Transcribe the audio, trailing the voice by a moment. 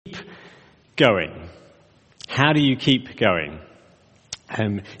going? How do you keep going?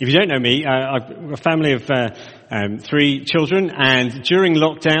 If you don't know me, I've a family of 3 children, and during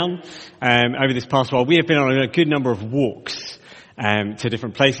lockdown, over this past while, we have been on a good number of walks to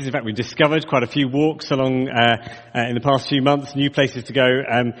different places. In fact, we've discovered quite a few walks along in the past few months, new places to go.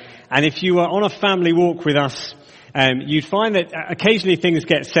 And if you are on a family walk with us, you'd find that occasionally things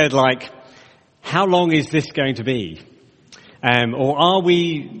get said like, how long is this going to be? Or are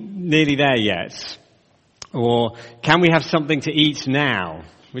we nearly there yet? Or can we have something to eat now?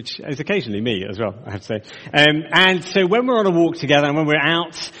 Which is occasionally me as well, I have to say. And so when we're on a walk together and when we're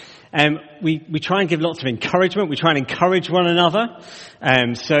out, we try and give lots of encouragement. We try and encourage one another.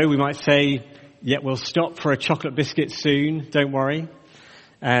 So we might say, yeah, we'll stop for a chocolate biscuit soon, don't worry.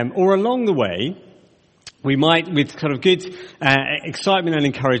 Or along the way, we might, with kind of good excitement and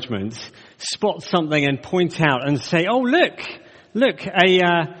encouragement, spot something and point out and say, oh, look,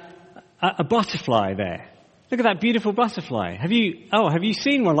 a butterfly there. Look at that beautiful butterfly. Have you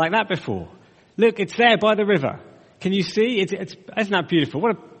seen one like that before? Look, it's there by the river. Can you see? Isn't that beautiful?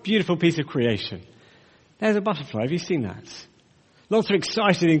 What a beautiful piece of creation. There's a butterfly. Have you seen that? Lots of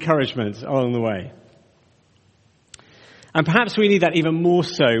excited encouragement along the way. And perhaps we need that even more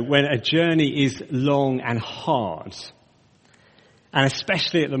so when a journey is long and hard. And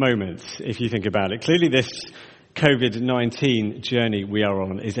especially at the moment, if you think about it. Clearly this COVID-19 journey we are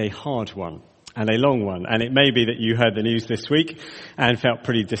on is a hard one. And a long one. And it may be that you heard the news this week and felt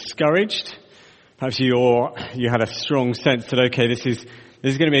pretty discouraged. Perhaps you had a strong sense that, okay, this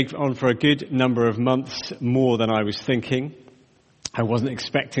is going to be on for a good number of months more than I was thinking. I wasn't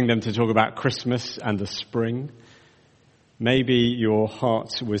expecting them to talk about Christmas and the spring. Maybe your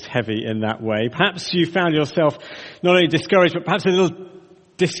heart was heavy in that way. Perhaps you found yourself not only discouraged, but perhaps a little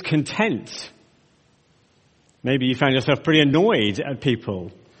discontent. Maybe you found yourself pretty annoyed at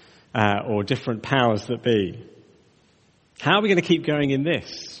people. Or different powers that be. How are we going to keep going in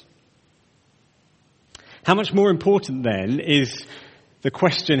this? How much more important then is the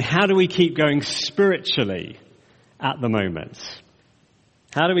question, how do we keep going spiritually at the moment?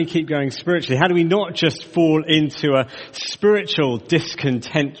 How do we keep going spiritually? How do we not just fall into a spiritual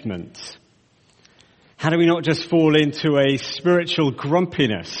discontentment? How do we not just fall into a spiritual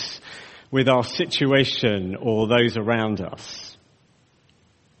grumpiness with our situation or those around us?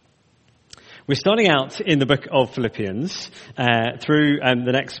 We're starting out in the book of Philippians through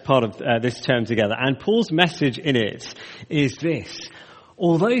the next part of this term together. And Paul's message in it is this.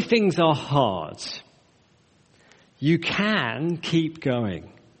 Although things are hard, you can keep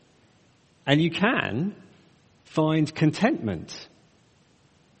going. And you can find contentment.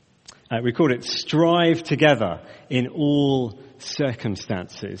 We call it strive together in all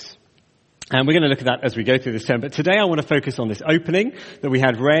circumstances. And we're going to look at that as we go through this term. But today I want to focus on this opening that we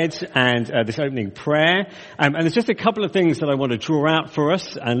had read and this opening prayer. And there's just a couple of things that I want to draw out for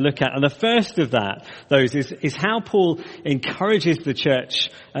us and look at. And the first of those is how Paul encourages the church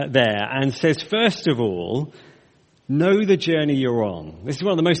there and says, first of all, know the journey you're on. This is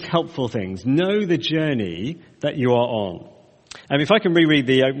one of the most helpful things. Know the journey that you are on. If I can reread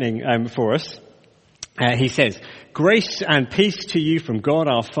the opening for us. He says, grace and peace to you from God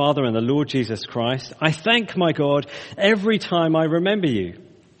our Father and the Lord Jesus Christ. I thank my God every time I remember you.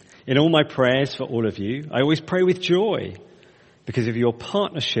 In all my prayers for all of you, I always pray with joy because of your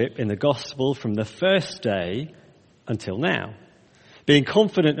partnership in the gospel from the first day until now. Being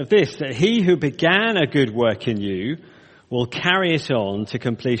confident of this, that he who began a good work in you will carry it on to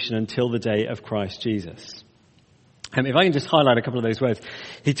completion until the day of Christ Jesus. If I can just highlight a couple of those words.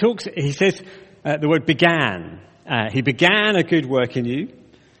 He says, the word began. He began a good work in you.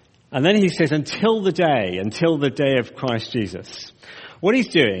 And then he says, until the day of Christ Jesus. What he's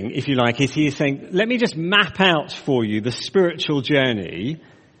doing, if you like, is he is saying, let me just map out for you the spiritual journey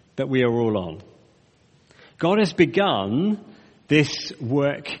that we are all on. God has begun this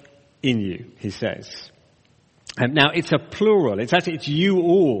work in you, he says. Now it's a plural. It's you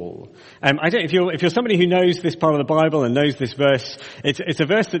all. If you're somebody who knows this part of the Bible and knows this verse, it's a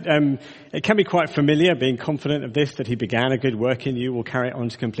verse that it can be quite familiar. Being confident of this, that he began a good work in you, will carry it on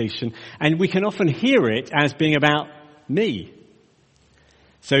to completion, and we can often hear it as being about me.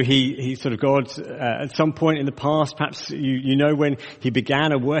 So he sort of God at some point in the past, perhaps you know when he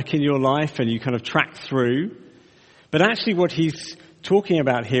began a work in your life and you kind of tracked through. But actually, what he's talking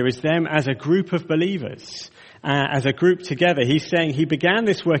about here is them as a group of believers. As a group together. He's saying he began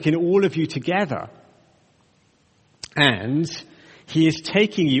this work in all of you together. And he is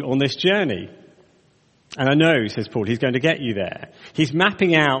taking you on this journey. And I know, says Paul, he's going to get you there. He's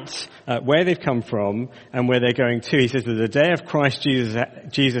mapping out where they've come from and where they're going to. He says there's a day of Christ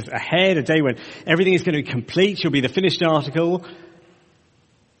Jesus ahead, a day when everything is going to be complete. You'll be the finished article.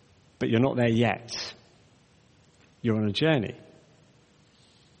 But you're not there yet. You're on a journey.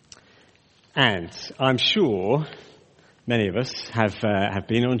 And I'm sure many of us have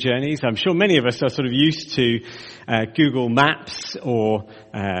been on journeys. I'm sure many of us are sort of used to Google Maps or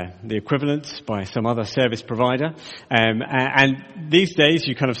the equivalent by some other service provider. And these days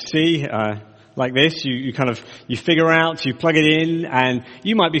you kind of see like this, you figure out, you plug it in, and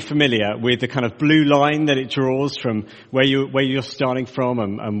you might be familiar with the kind of blue line that it draws from where you're starting from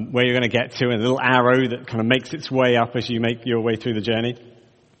and where you're going to get to, and a little arrow that kind of makes its way up as you make your way through the journey.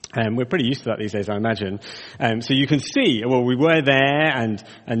 We're pretty used to that these days, I imagine. So you can see, well, we were there and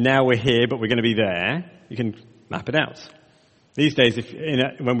now we're here, but we're going to be there. You can map it out. These days,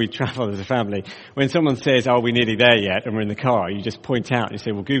 when we travel as a family, when someone says, "Oh, we're nearly there yet," and we're in the car, you just point out and you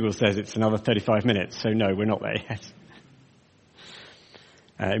say, "Well, Google says it's another 35 minutes, so no, we're not there yet."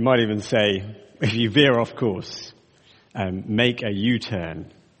 It might even say, if you veer off course, make a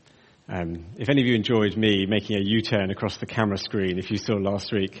U-turn. If any of you enjoyed me making a U-turn across the camera screen, if you saw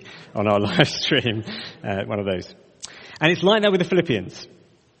last week on our live stream, one of those. And it's like that with the Philippians.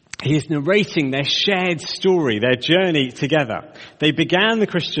 He is narrating their shared story, their journey together. They began the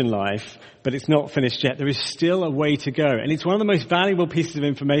Christian life, but it's not finished yet. There is still a way to go. And it's one of the most valuable pieces of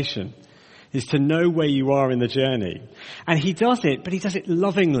information, is to know where you are in the journey. And he does it, but he does it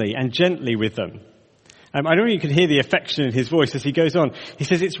lovingly and gently with them. I don't know if you can hear the affection in his voice as he goes on. He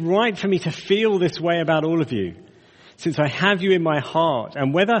says, "It's right for me to feel this way about all of you, since I have you in my heart.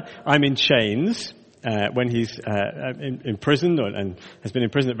 And whether I'm in chains," when he's in prison and has been in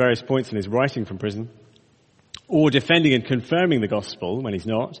prison at various points and is writing from prison, or defending and confirming the gospel when he's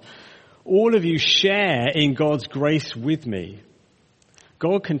not, all of you share in God's grace with me.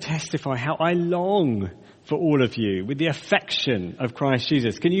 God can testify how I long for all of you with the affection of Christ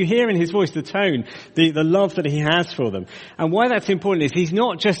Jesus." Can you hear in his voice the tone, the love that he has for them? And why that's important is he's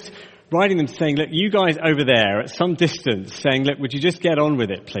not just writing them saying, "Look, you guys over there at some distance," saying, "Look, would you just get on with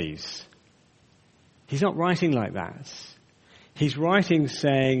it, please?" He's not writing like that. He's writing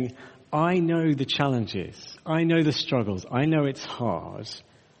saying, "I know the challenges. I know the struggles. I know it's hard.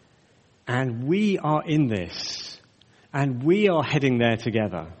 And we are in this. And we are heading there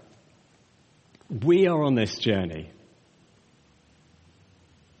together. We are on this journey."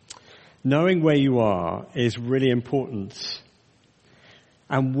 Knowing where you are is really important.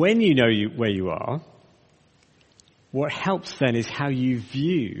 And when you know where you are, what helps then is how you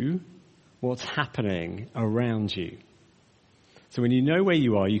view what's happening around you. So when you know where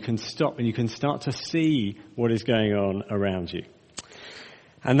you are, you can stop and you can start to see what is going on around you.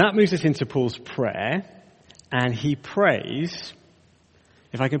 And that moves us into Paul's prayer. And he prays,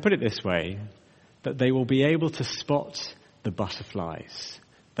 if I can put it this way, that they will be able to spot the butterflies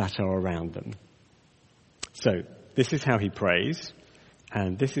that are around them. So this is how he prays,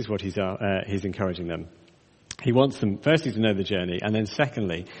 and this is what he's encouraging them. He wants them, firstly, to know the journey, and then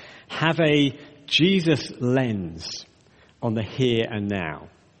secondly, have a Jesus lens on the here and now.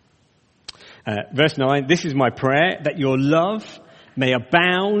 Verse 9, "This is my prayer, that your love may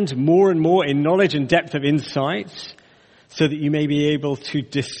abound more and more in knowledge and depth of insight, so that you may be able to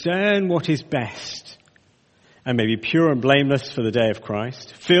discern what is best, and may be pure and blameless for the day of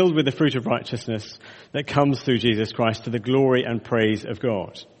Christ, filled with the fruit of righteousness that comes through Jesus Christ to the glory and praise of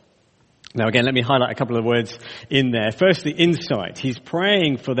God." Now again, let me highlight a couple of words in there. Firstly, insight. He's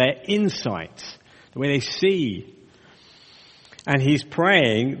praying for their insight, the way they see. And he's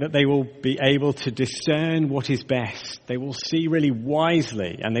praying that they will be able to discern what is best. They will see really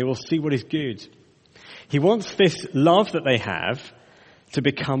wisely, and they will see what is good. He wants this love that they have to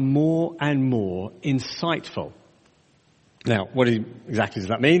become more and more insightful. Now, what exactly does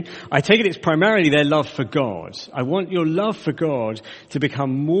that mean? I take it it's primarily their love for God. I want your love for God to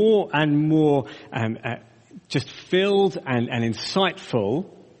become more and more just filled and insightful,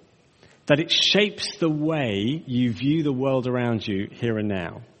 that it shapes the way you view the world around you here and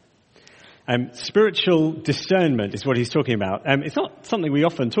now. Spiritual discernment is what he's talking about. It's not something we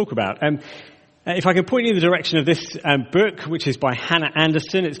often talk about. If I can point you in the direction of this book, which is by Hannah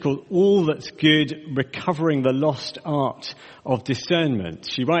Anderson, it's called All That's Good, Recovering the Lost Art of Discernment.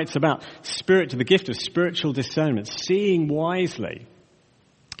 She writes about the gift of spiritual discernment, seeing wisely.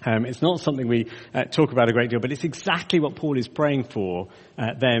 It's not something we talk about a great deal, but it's exactly what Paul is praying for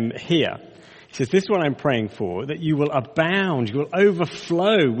them here. He says, "This is what I'm praying for, that you will abound, you will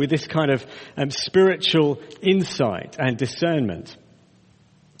overflow with this kind of spiritual insight and discernment."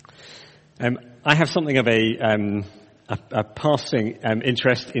 I have something of a passing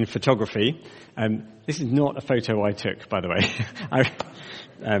interest in photography. This is not a photo I took, by the way.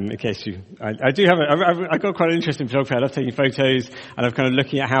 In case I do have I've got quite an interest in photography. I love taking photos, and I'm kind of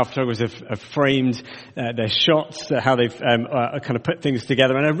looking at how photographers have framed their shots, how they've kind of put things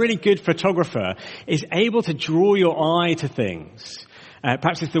together. And a really good photographer is able to draw your eye to things.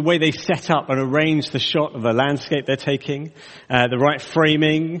 Perhaps it's the way they set up and arrange the shot of the landscape they're taking, the right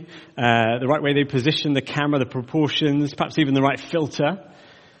framing, the right way they position the camera, the proportions, perhaps even the right filter.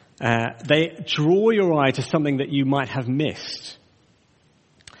 They draw your eye to something that you might have missed.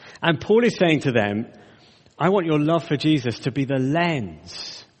 And Paul is saying to them, I want your love for Jesus to be the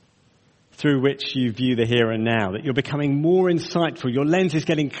lens through which you view the here and now, that you're becoming more insightful. Your lens is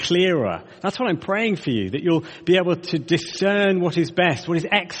getting clearer. That's what I'm praying for you, that you'll be able to discern what is best, what is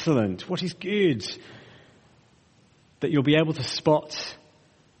excellent, what is good, that you'll be able to spot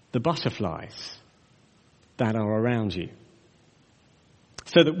the butterflies that are around you.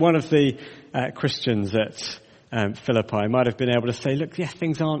 So that one of the Christians at Philippi might have been able to say, look, yes,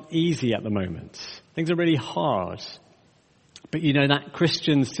 things aren't easy at the moment. Things are really hard. But you know, that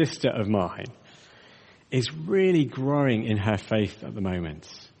Christian sister of mine is really growing in her faith at the moment.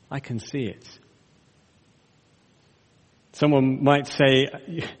 I can see it. Someone might say,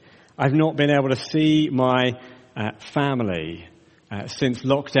 I've not been able to see my family since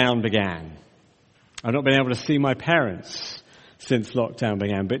lockdown began. I've not been able to see my parents since lockdown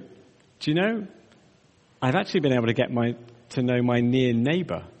began. But do you know, I've actually been able to get to know my near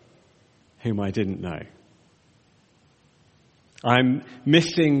neighbour whom I didn't know. I'm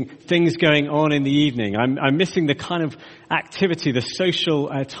missing things going on in the evening. I'm missing the kind of activity, the social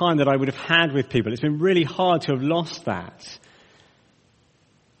time that I would have had with people. It's been really hard to have lost that.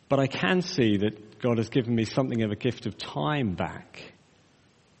 But I can see that God has given me something of a gift of time back.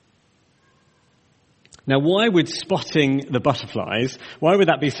 Now, why would spotting the butterflies, why would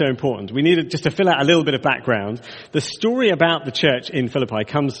that be so important? We need just to fill out a little bit of background. The story about the church in Philippi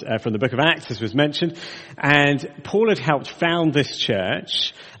comes from the book of Acts, as was mentioned, and Paul had helped found this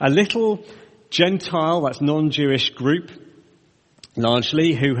church, a little Gentile, that's non-Jewish group,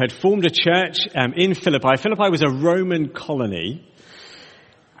 largely, who had formed a church in Philippi. Philippi was a Roman colony,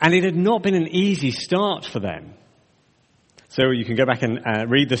 and it had not been an easy start for them. So you can go back and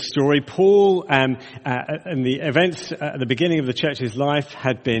read the story. Paul, and the events at the beginning of the church's life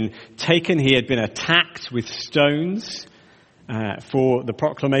had been taken. He had been attacked with stones for the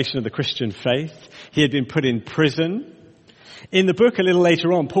proclamation of the Christian faith. He had been put in prison. In the book a little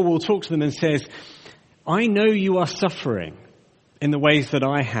later on, Paul will talk to them and says, I know you are suffering in the ways that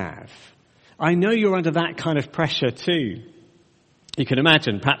I have. I know you're under that kind of pressure too. You can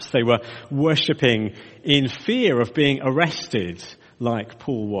imagine, perhaps they were worshipping in fear of being arrested like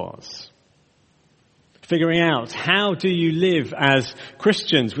Paul was. Figuring out, how do you live as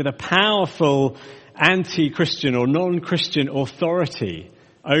Christians with a powerful anti-Christian or non-Christian authority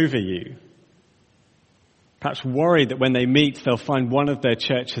over you? Perhaps worried that when they meet, they'll find one of their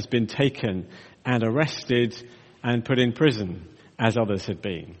church has been taken and arrested and put in prison, as others had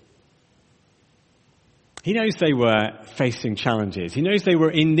been. He knows they were facing challenges. He knows they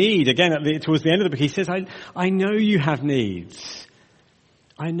were in need. Again, towards the end of the book, he says, I know you have needs.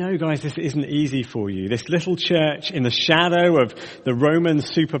 I know, guys, this isn't easy for you. This little church in the shadow of the Roman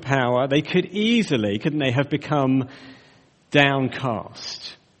superpower, they could easily, couldn't they, have become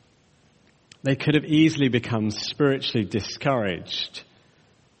downcast. They could have easily become spiritually discouraged.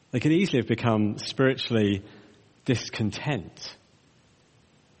 They could easily have become spiritually discontent.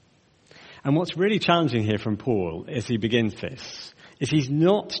 And what's really challenging here from Paul as he begins this is he's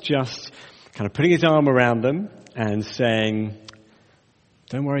not just kind of putting his arm around them and saying,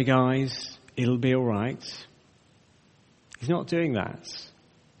 don't worry guys, it'll be all right. He's not doing that.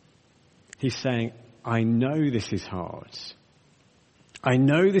 He's saying, I know this is hard. I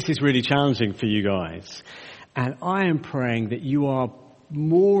know this is really challenging for you guys. And I am praying that you are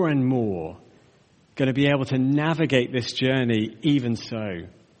more and more going to be able to navigate this journey even so.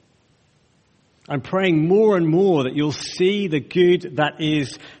 I'm praying more and more that you'll see the good that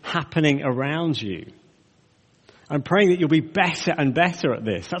is happening around you. I'm praying that you'll be better and better at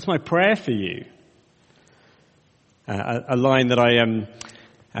this. That's my prayer for you. A line that I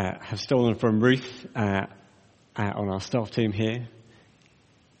have stolen from Ruth on our staff team here.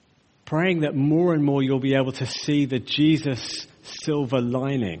 Praying that more and more you'll be able to see the Jesus silver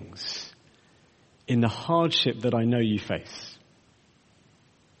linings in the hardship that I know you face.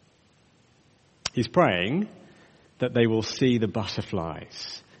 He's praying that they will see the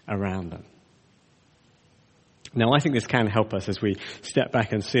butterflies around them. Now, I think this can help us as we step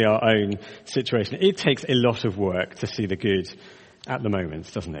back and see our own situation. It takes a lot of work to see the good at the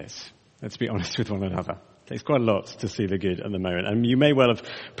moment, doesn't it? Let's be honest with one another. It takes quite a lot to see the good at the moment. And you may well have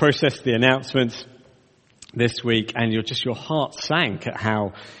processed the announcements this week, and your heart sank at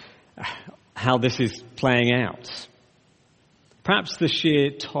how this is playing out. Perhaps the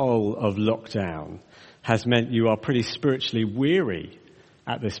sheer toll of lockdown has meant you are pretty spiritually weary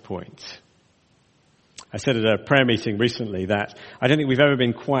at this point. I said at a prayer meeting recently that I don't think we've ever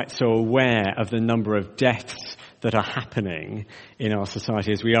been quite so aware of the number of deaths that are happening in our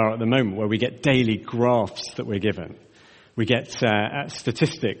society as we are at the moment, where we get daily graphs that we're given. We get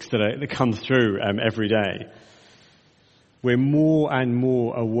statistics that come through every day. We're more and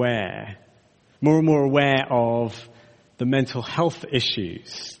more aware of the mental health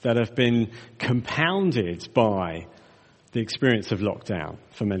issues that have been compounded by the experience of lockdown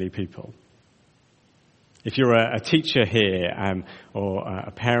for many people. If you're a teacher here, or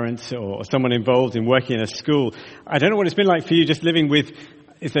a parent, or someone involved in working in a school, I don't know what it's been like for you just living with,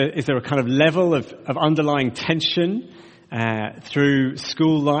 is there a kind of level of underlying tension through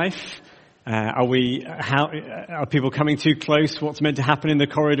school life? Are people coming too close? What's meant to happen in the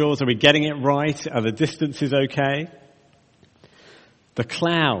corridors? Are we getting it right? Are the distances okay? The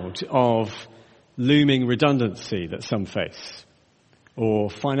cloud of looming redundancy that some face, or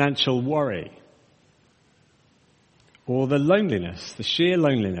financial worry, or the loneliness, the sheer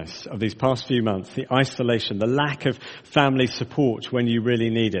loneliness of these past few months, the isolation, the lack of family support when you really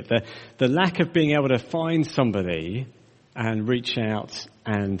need it, the lack of being able to find somebody and reach out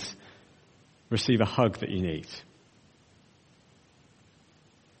and receive a hug that you need.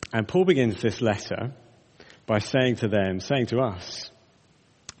 And Paul begins this letter by saying to us,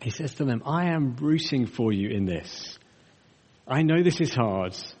 he says to them, I am rooting for you in this. I know this is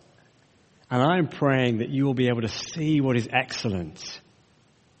hard, and I am praying that you will be able to see what is excellent,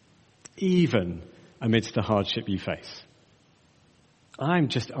 even amidst the hardship you face. I'm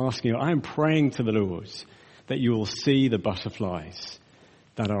just asking you, I'm praying to the Lord that you will see the butterflies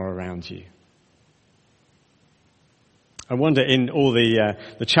that are around you. I wonder, in all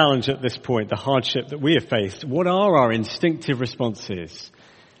the challenge at this point, the hardship that we have faced, what are our instinctive responses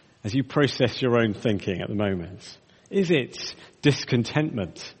as you process your own thinking at the moment? Is it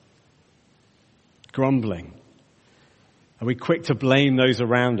discontentment? Grumbling? Are we quick to blame those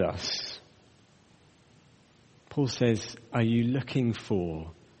around us? Paul says, are you looking for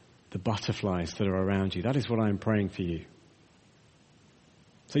the butterflies that are around you? That is what I'm praying for you.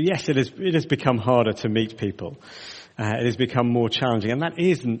 So yes, it has become harder to meet people. It has become more challenging, and that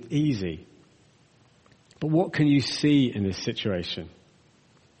isn't easy. But what can you see in this situation?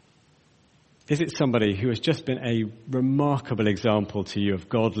 Is it somebody who has just been a remarkable example to you of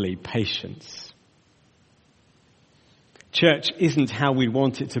godly patience? Church isn't how we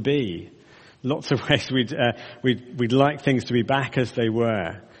want it to be. Lots of ways we'd like things to be back as they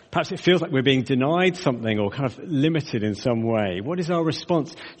were. Perhaps it feels like we're being denied something or kind of limited in some way. What is our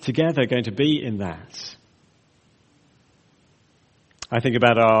response together going to be in that? I think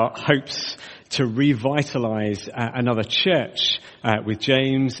about our hopes to revitalize another church with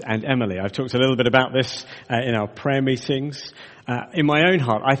James and Emily. I've talked a little bit about this in our prayer meetings. In my own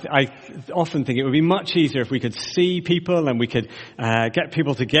heart, I often think it would be much easier if we could see people and we could get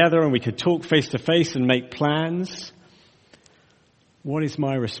people together and we could talk face to face and make plans. What is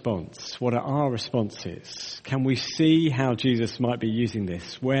my response? What are our responses? Can we see how Jesus might be using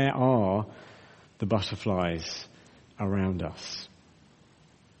this? Where are the butterflies around us?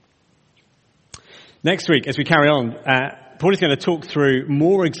 Next week, as we carry on, Paul is going to talk through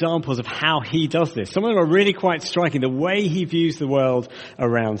more examples of how he does this. Some of them are really quite striking, the way he views the world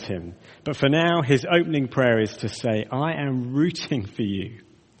around him. But for now, his opening prayer is to say, I am rooting for you.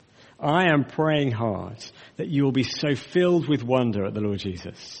 I am praying hard that you will be so filled with wonder at the Lord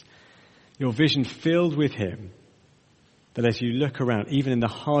Jesus, your vision filled with him, that as you look around, even in the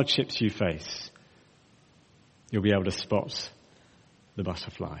hardships you face, you'll be able to spot the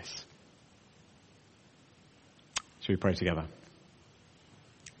butterflies. Shall we pray together?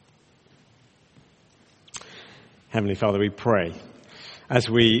 Heavenly Father, we pray as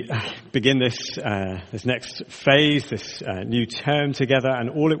we begin this next phase, this new term together, and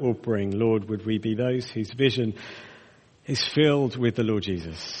all it will bring, Lord, would we be those whose vision is filled with the Lord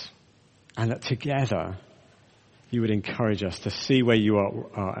Jesus, and that together you would encourage us to see where you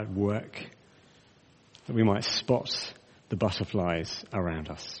are at work, that we might spot the butterflies around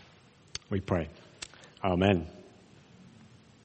us. We pray. Amen.